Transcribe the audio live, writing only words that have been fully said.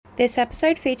This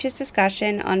episode features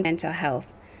discussion on mental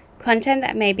health, content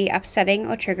that may be upsetting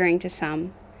or triggering to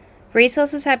some.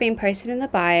 Resources have been posted in the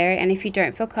bio, and if you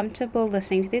don't feel comfortable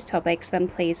listening to these topics, then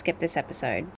please skip this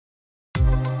episode.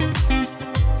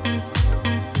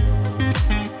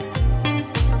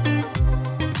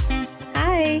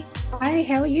 Hi. Hi,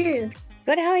 how are you?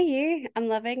 Good, how are you? I'm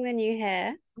loving the new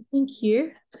hair. Thank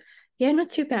you. Yeah, not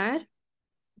too bad.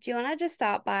 Do you want to just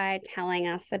start by telling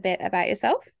us a bit about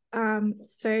yourself?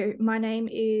 So my name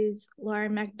is Laura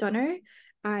McDonough.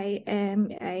 I am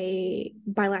a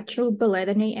bilateral below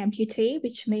the knee amputee,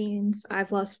 which means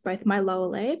I've lost both my lower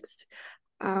legs.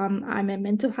 I'm a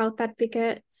mental health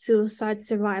advocate, suicide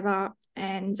survivor,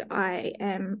 and I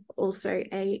am also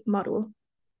a model.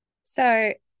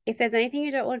 So, if there's anything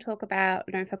you don't want to talk about,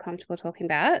 or don't feel comfortable talking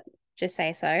about, just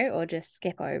say so or just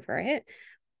skip over it.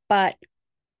 But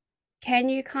can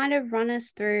you kind of run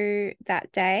us through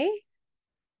that day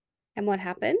and what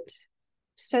happened?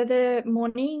 So the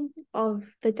morning of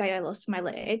the day I lost my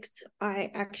legs, I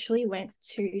actually went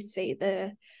to see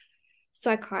the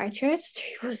psychiatrist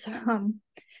who was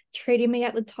treating me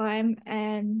at the time.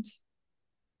 And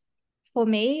for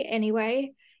me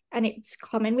anyway, and it's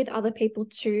common with other people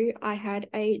too, I had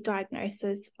a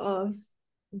diagnosis of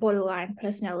borderline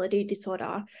personality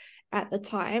disorder at the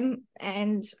time,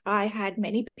 and I had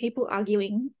many people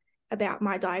arguing about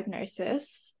my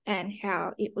diagnosis and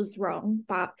how it was wrong.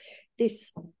 But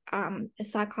this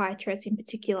psychiatrist in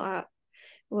particular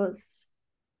was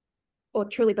or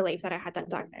truly believed that I had that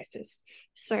diagnosis.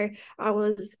 So I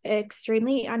was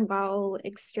extremely unwell,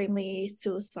 extremely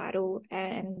suicidal,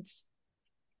 and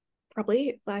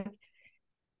probably like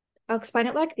I'll explain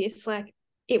it like this: like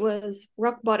it was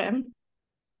rock bottom,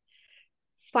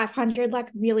 500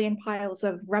 like million piles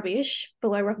of rubbish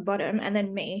below rock bottom, and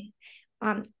then me.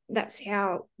 That's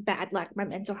how bad like my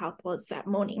mental health was that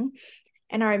morning.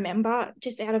 And I remember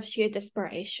just out of sheer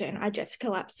desperation, I just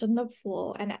collapsed on the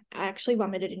floor and I actually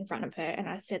vomited in front of her. And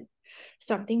I said,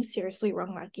 something's seriously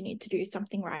wrong. Like, you need to do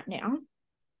something right now.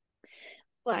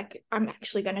 Like, I'm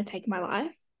actually going to take my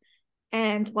life.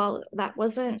 And while that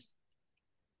wasn't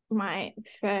my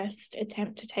first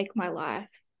attempt to take my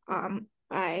life,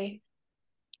 I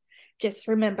just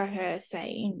remember her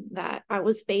saying that I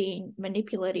was being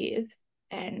manipulative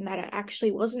and that I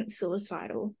actually wasn't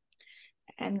suicidal.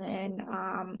 And then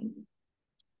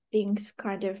things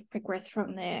kind of progressed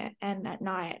from there. And that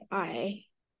night I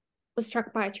was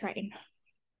struck by a train.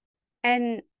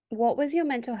 And what was your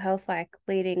mental health like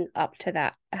leading up to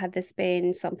that? Had this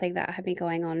been something that had been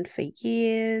going on for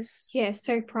years? Yeah,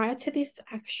 so prior to this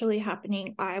actually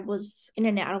happening, I was in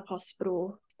and out of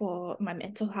hospital for my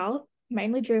mental health,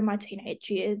 mainly during my teenage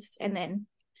years. And then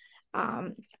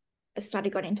I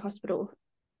started going into hospital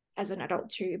as an adult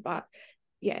too. But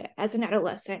yeah, as an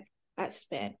adolescent, I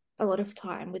spent a lot of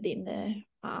time within the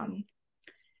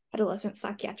adolescent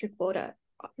psychiatric ward at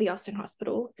the Austin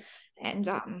Hospital, and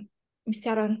missed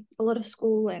out on a lot of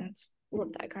school and all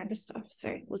of that kind of stuff. So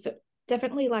it was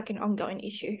definitely like an ongoing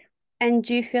issue. And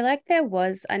do you feel like there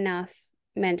was enough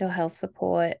mental health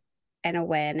support and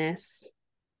awareness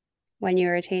when you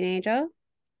were a teenager?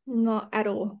 Not at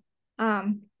all.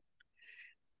 Um,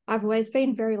 I've always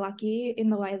been very lucky in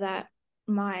the way that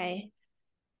my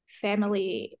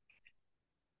family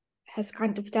has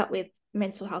kind of dealt with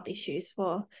mental health issues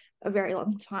for a very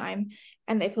long time,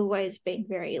 and they've always been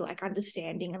very like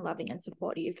understanding and loving and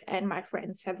supportive, and my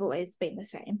friends have always been the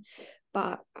same.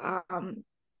 But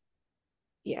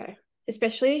yeah,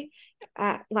 especially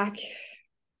at like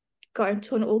going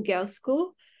to an all girls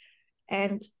school,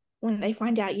 and when they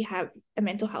find out you have a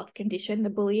mental health condition, the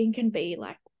bullying can be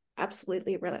like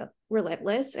absolutely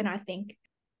relentless. And I think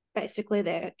basically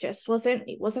there just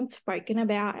wasn't spoken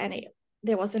about, and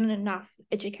there wasn't enough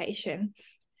education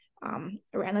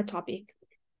around the topic.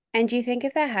 And do you think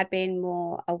if there had been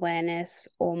more awareness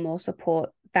or more support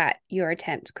that your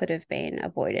attempt could have been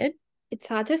avoided? It's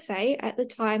hard to say. At the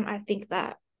time, I think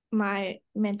that my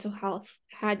mental health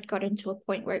had gotten to a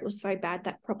point where it was so bad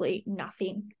that probably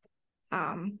nothing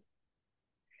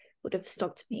would have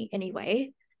stopped me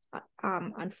anyway,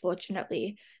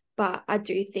 unfortunately. But I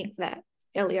do think that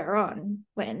earlier on,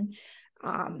 when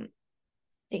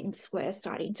things were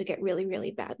starting to get really,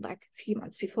 really bad, like a few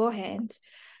months beforehand,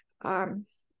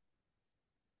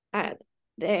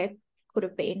 there could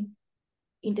have been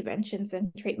interventions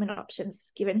and treatment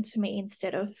options given to me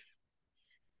instead of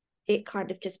it kind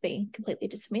of just being completely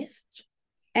dismissed.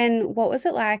 And what was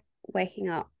it like waking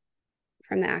up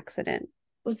from the accident? It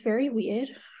was very weird.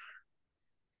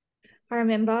 I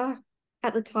remember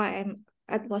at the time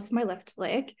I'd lost my left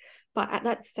leg, but at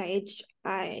that stage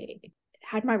I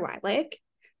had my right leg.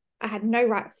 I had no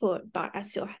right foot, but I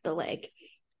still had the leg.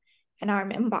 And I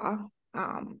remember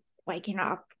waking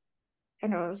up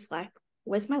and I was like,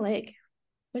 where's my leg?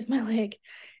 Where's my leg?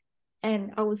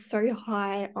 And I was so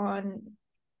high on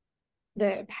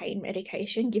the pain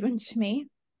medication given to me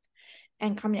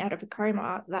and coming out of a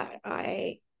coma that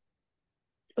I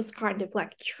was kind of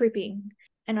like tripping.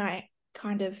 And I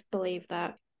kind of believe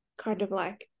that, kind of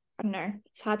like, I don't know,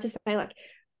 it's hard to say. Like,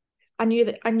 I knew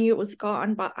it was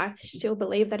gone, but I still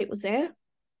believe that it was there.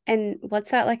 And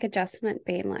what's that like adjustment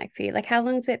been like for you? Like how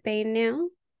long's it been now?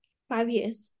 5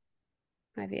 years.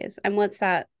 5 years. And what's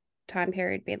that time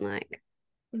period been like?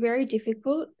 Very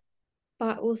difficult,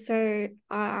 but also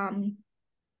I've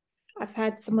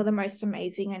had some of the most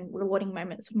amazing and rewarding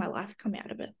moments of my life come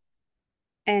out of it.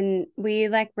 And were you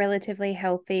like relatively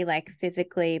healthy, like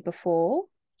physically before?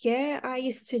 Yeah, I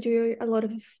used to do a lot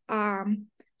of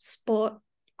sport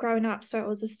growing up. So I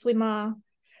was a swimmer,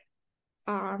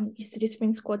 used to do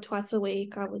swim squad twice a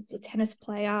week. I was a tennis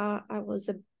player. I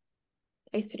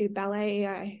used to do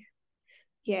ballet.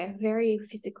 Yeah, very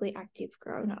physically active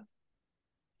growing up.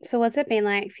 So what's it been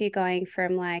like for you going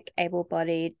from like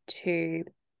able-bodied to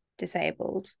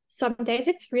disabled? Some days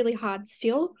it's really hard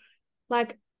still.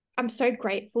 Like, I'm so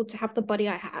grateful to have the body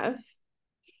I have.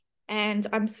 And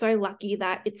I'm so lucky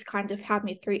that it's kind of helped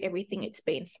me through everything it's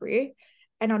been through.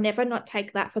 And I'll never not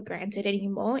take that for granted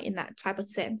anymore in that type of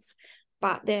sense.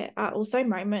 But there are also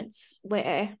moments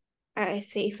where I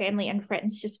see family and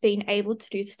friends just being able to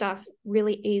do stuff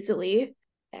really easily.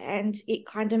 And it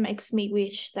kind of makes me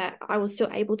wish that I was still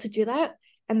able to do that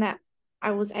and that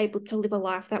I was able to live a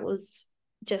life that was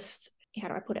just, how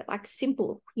do I put it, like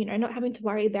simple, not having to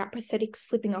worry about prosthetics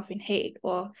slipping off in heat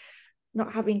or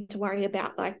not having to worry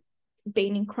about like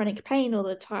being in chronic pain all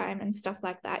the time and stuff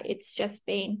like that. It's just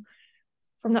been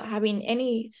from not having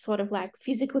any sort of like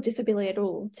physical disability at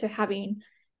all to having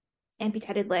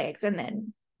amputated legs and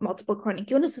then multiple chronic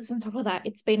illnesses on top of that.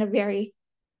 It's been a very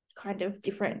kind of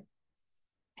different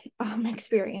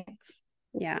experience.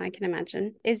 Yeah, I can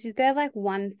imagine. Is there like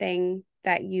one thing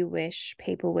that you wish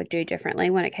people would do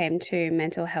differently when it came to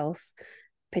mental health,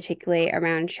 particularly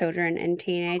around children and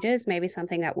teenagers? Maybe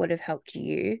something that would have helped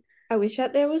you. I wish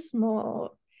that there was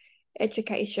more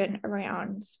education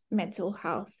around mental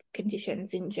health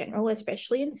conditions in general,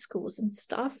 especially in schools and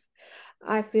stuff.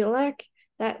 I feel like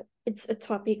that it's a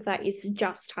topic that is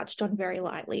just touched on very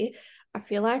lightly. I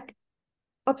feel like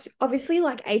obviously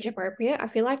like age appropriate. I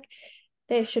feel like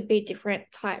there should be different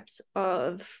types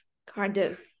of kind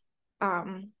of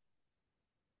um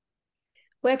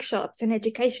workshops and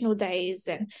educational days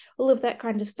and all of that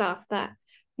kind of stuff that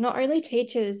not only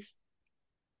teaches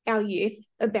our youth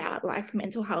about like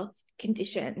mental health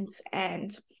conditions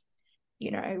and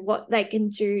what they can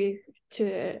do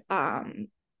to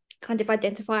kind of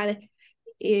identify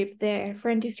if their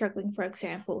friend is struggling, for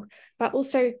example, but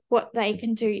also what they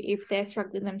can do if they're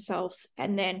struggling themselves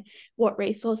and then what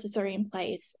resources are in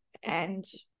place and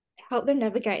help them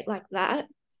navigate like that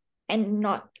and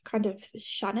not kind of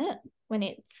shun it when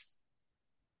it's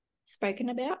spoken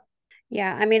about.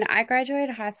 Yeah, I mean, I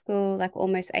graduated high school like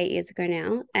almost 8 years ago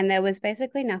now, and there was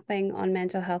basically nothing on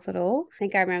mental health at all. I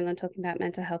think I remember them talking about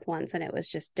mental health once, and it was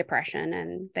just depression,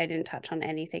 and they didn't touch on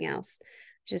anything else.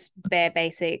 Just bare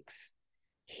basics.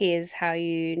 Here's how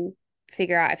you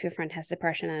figure out if your friend has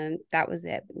depression, and that was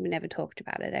it. We never talked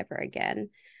about it ever again.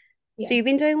 So Yeah, you've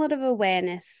been doing a lot of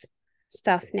awareness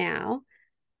stuff now.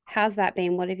 How's that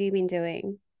been? What have you been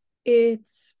doing?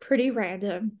 it's pretty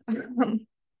random.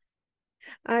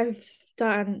 I've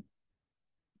done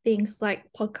things like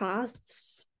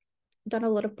podcasts, done a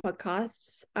lot of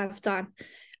podcasts. I've done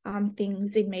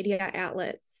things in media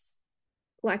outlets,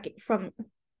 like from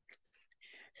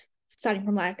starting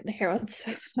from like the Herald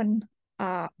Sun,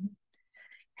 um,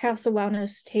 House of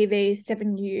Wellness TV,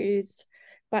 Seven News,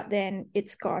 but then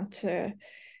it's gone to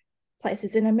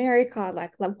places in America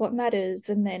like Love What Matters,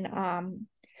 and then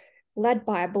Lad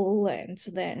Bible, and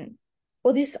then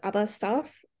all this other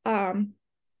stuff.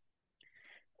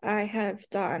 I have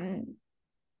done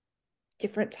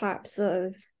different types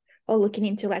of or looking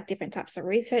into like different types of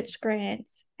research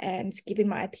grants and giving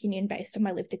my opinion based on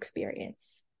my lived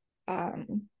experience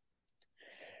on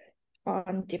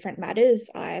different matters.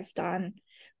 I've done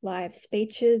live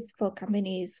speeches for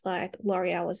companies like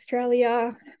L'Oreal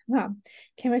Australia,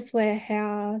 Chemist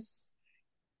Warehouse,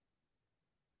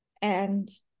 and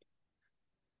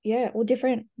yeah, all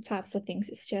different types of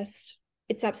things.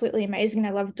 It's absolutely amazing.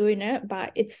 I love doing it,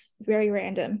 but it's very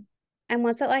random. And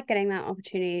what's it like getting that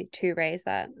opportunity to raise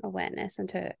that awareness and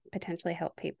to potentially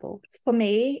help people? For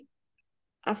me,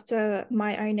 after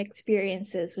my own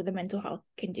experiences with a mental health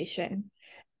condition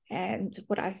and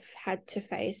what I've had to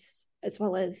face, as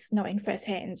well as knowing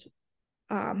firsthand,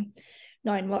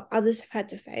 knowing what others have had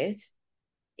to face,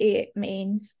 it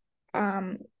means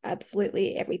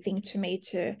absolutely everything to me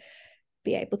to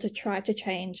be able to try to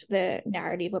change the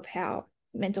narrative of how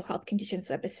mental health conditions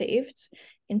are perceived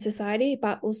in society,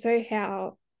 but also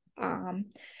how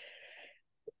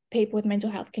people with mental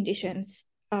health conditions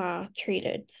are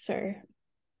treated. So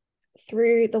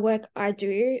through the work I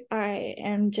do, I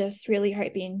am just really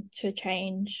hoping to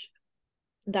change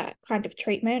that kind of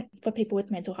treatment for people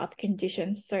with mental health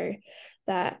conditions so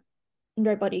that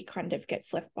nobody kind of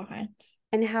gets left behind.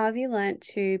 And how have you learnt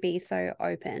to be so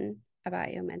open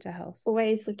about your mental health?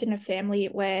 Always lived in a family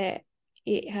where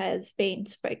it has been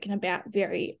spoken about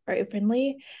very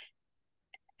openly.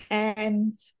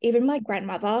 And even my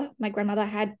grandmother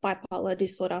had bipolar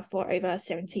disorder for over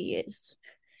 70 years.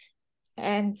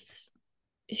 And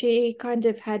she kind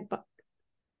of had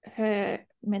her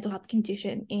mental health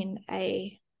condition in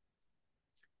a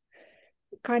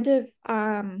kind of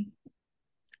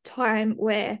time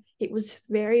where it was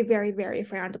very, very, very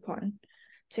frowned upon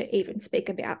to even speak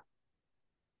about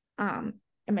a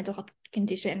mental health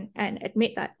condition and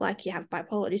admit that, like, you have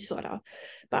bipolar disorder.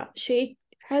 But she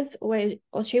was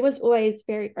always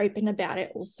very open about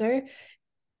it also.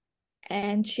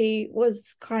 And she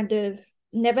was kind of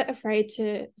never afraid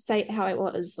to say how it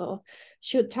was, or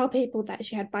she would tell people that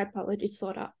she had bipolar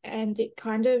disorder. And it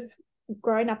kind of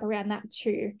grown up around that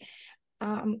too.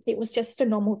 It was just a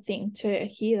normal thing to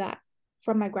hear that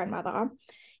from my grandmother.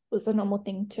 It was a normal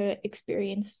thing to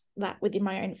experience that within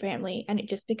my own family, and it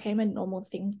just became a normal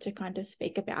thing to kind of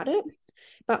speak about it.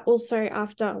 But also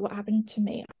after what happened to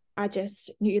me, I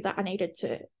just knew that I needed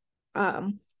to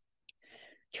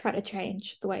try to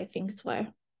change the way things were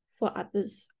for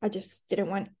others. I just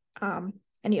didn't want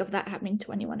any of that happening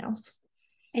to anyone else.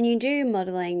 And you do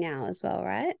modeling now as well,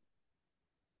 right?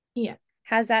 Yeah.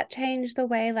 Has that changed the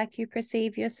way like you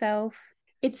perceive yourself?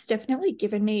 It's definitely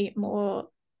given me more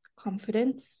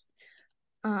confidence.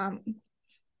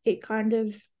 It kind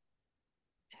of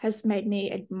has made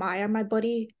me admire my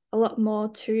body a lot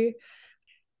more too.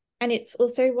 And it's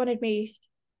also wanted me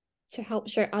to help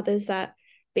show others that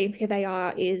being who they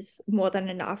are is more than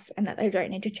enough, and that they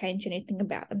don't need to change anything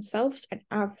about themselves.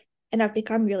 And I've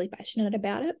become really passionate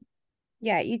about it.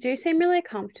 Yeah, you do seem really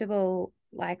comfortable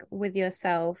like with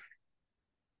yourself.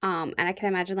 And I can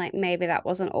imagine like maybe that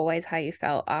wasn't always how you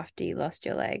felt after you lost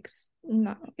your legs.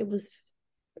 No, it was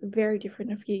very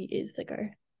different a few years ago.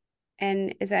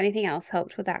 And is there anything else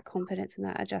helped with that confidence and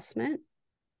that adjustment?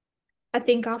 I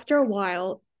think after a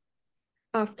while,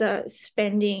 after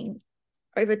spending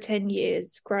over 10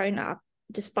 years growing up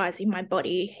despising my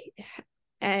body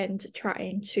and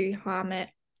trying to harm it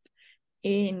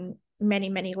in many,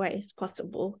 many ways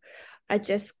possible, I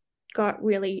just got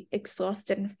really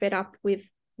exhausted and fed up with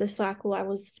the cycle I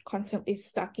was constantly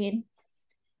stuck in.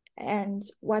 And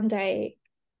one day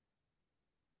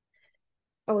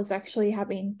I was actually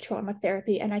having trauma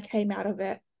therapy, and I came out of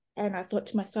it and I thought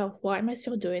to myself, why am I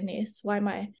still doing this? Why am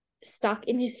I stuck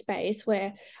in this space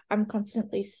where I'm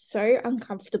constantly so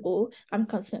uncomfortable? I'm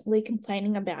constantly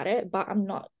complaining about it, but I'm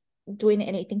not doing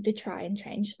anything to try and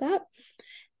change that.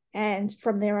 And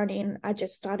from there on in, I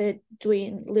just started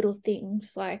doing little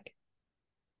things like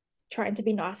trying to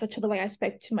be nicer to the way I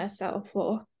spoke to myself,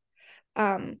 or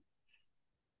um,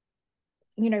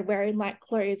 wearing like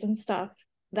clothes and stuff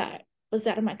that was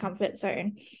out of my comfort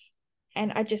zone.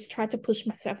 And I just tried to push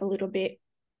myself a little bit.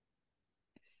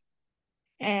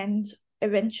 And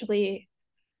eventually,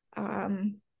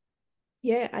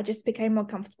 yeah, I just became more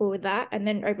comfortable with that. And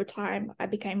then over time, I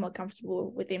became more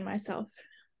comfortable within myself.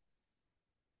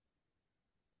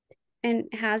 And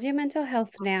how's your mental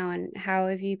health now and how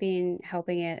have you been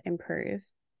helping it improve?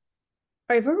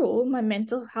 Overall, my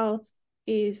mental health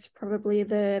is probably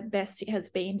the best it has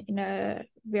been in a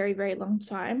very, very long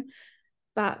time.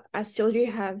 But I still do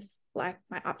have like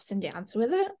my ups and downs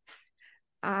with it.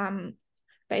 Um,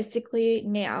 Basically,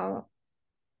 now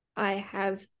I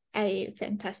have a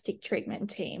fantastic treatment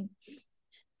team.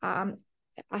 Um,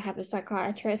 I have a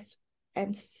psychiatrist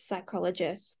and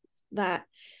psychologist that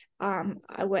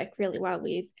I work really well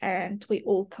with, and we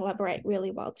all collaborate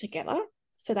really well together.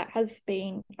 So that has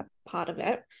been a part of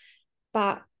it.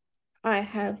 But I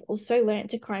have also learned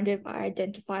to kind of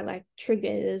identify like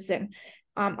triggers and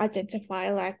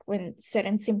identify like when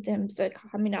certain symptoms are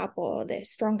coming up or they're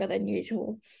stronger than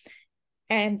usual.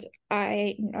 And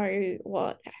I know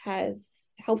what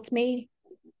has helped me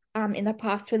in the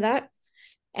past with that.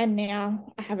 And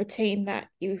now I have a team that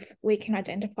if we can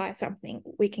identify something,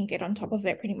 we can get on top of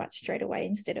it pretty much straight away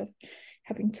instead of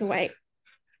having to wait.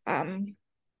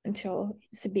 until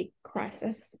it's a big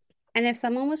crisis. And if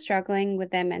someone was struggling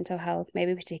with their mental health,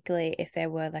 maybe particularly if they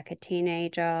were like a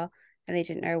teenager and they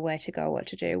didn't know where to go, what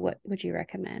to do, what would you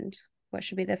recommend? What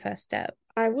should be the first step?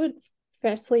 I would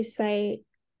firstly say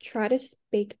try to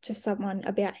speak to someone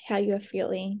about how you're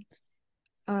feeling,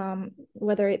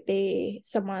 whether it be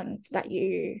someone that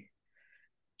you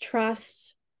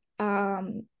trust,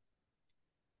 whether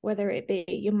it be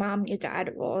your mum, your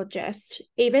dad, or just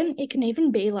even, it can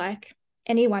even be like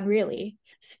anyone really.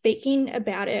 Speaking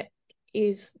about it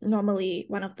is normally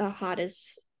one of the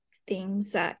hardest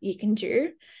things that you can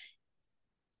do.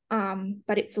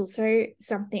 But it's also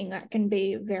something that can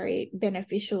be very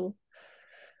beneficial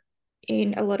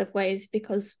in a lot of ways,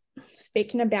 because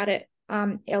speaking about it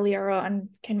earlier on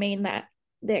can mean that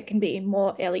there can be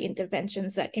more early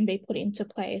interventions that can be put into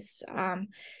place.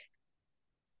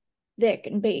 There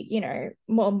can be,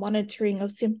 more monitoring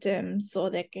of symptoms, or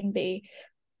there can be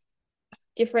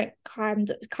different kind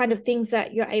of things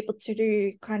that you're able to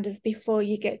do kind of before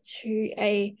you get to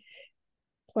a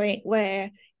point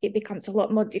where it becomes a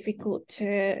lot more difficult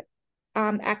to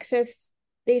access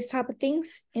these type of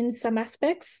things in some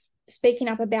aspects. Speaking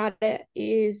up about it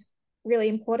is really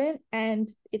important, and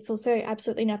it's also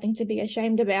absolutely nothing to be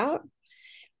ashamed about.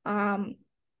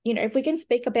 If we can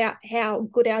speak about how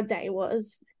good our day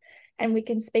was, and we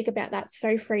can speak about that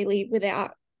so freely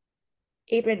without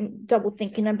even double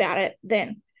thinking about it,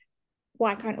 then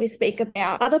why can't we speak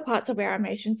about other parts of our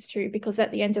emotions too? Because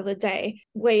at the end of the day,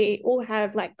 we all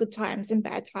have like good times and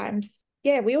bad times.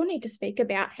 Yeah, we all need to speak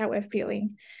about how we're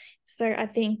feeling. So I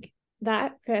think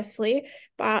that firstly,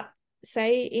 but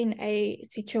say in a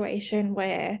situation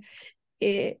where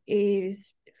it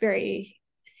is very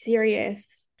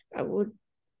serious, I would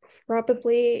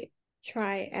probably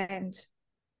try and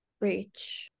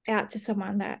reach out to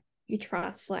someone that you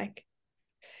trust, like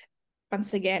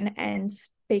once again, and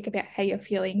speak about how you're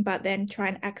feeling, but then try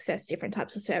and access different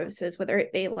types of services, whether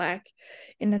it be like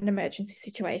in an emergency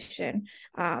situation,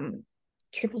 000.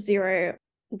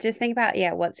 Just think about,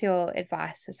 yeah, what's your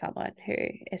advice to someone who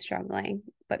is struggling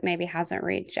but maybe hasn't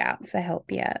reached out for help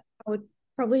yet? I would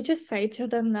probably just say to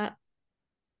them that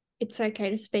it's okay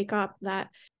to speak up, that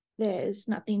there's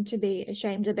nothing to be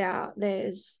ashamed about.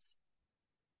 There's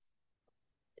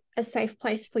a safe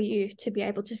place for you to be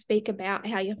able to speak about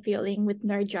how you're feeling with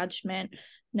no judgment,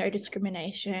 no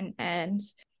discrimination, and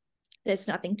there's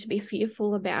nothing to be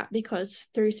fearful about, because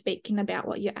through speaking about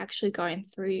what you're actually going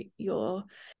through, you're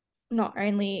not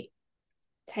only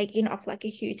taking off like a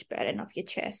huge burden off your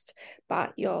chest,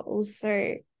 but you're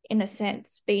also, in a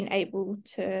sense, being able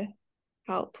to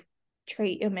help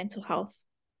treat your mental health.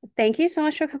 Thank you so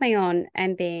much for coming on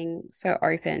and being so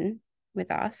open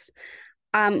with us.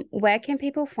 Where can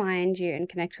people find you and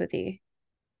connect with you?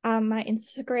 My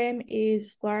Instagram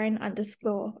is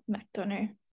Lauren_McDonough.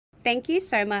 Thank you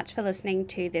so much for listening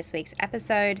to this week's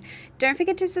episode. Don't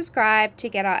forget to subscribe to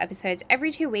get our episodes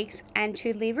every 2 weeks, and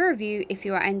to leave a review if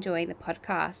you are enjoying the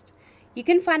podcast. You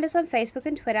can find us on Facebook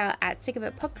and Twitter at Sick of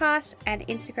It Podcast, and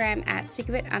Instagram at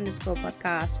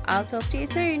sickofit_podcast. I'll talk to you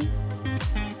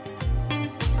soon.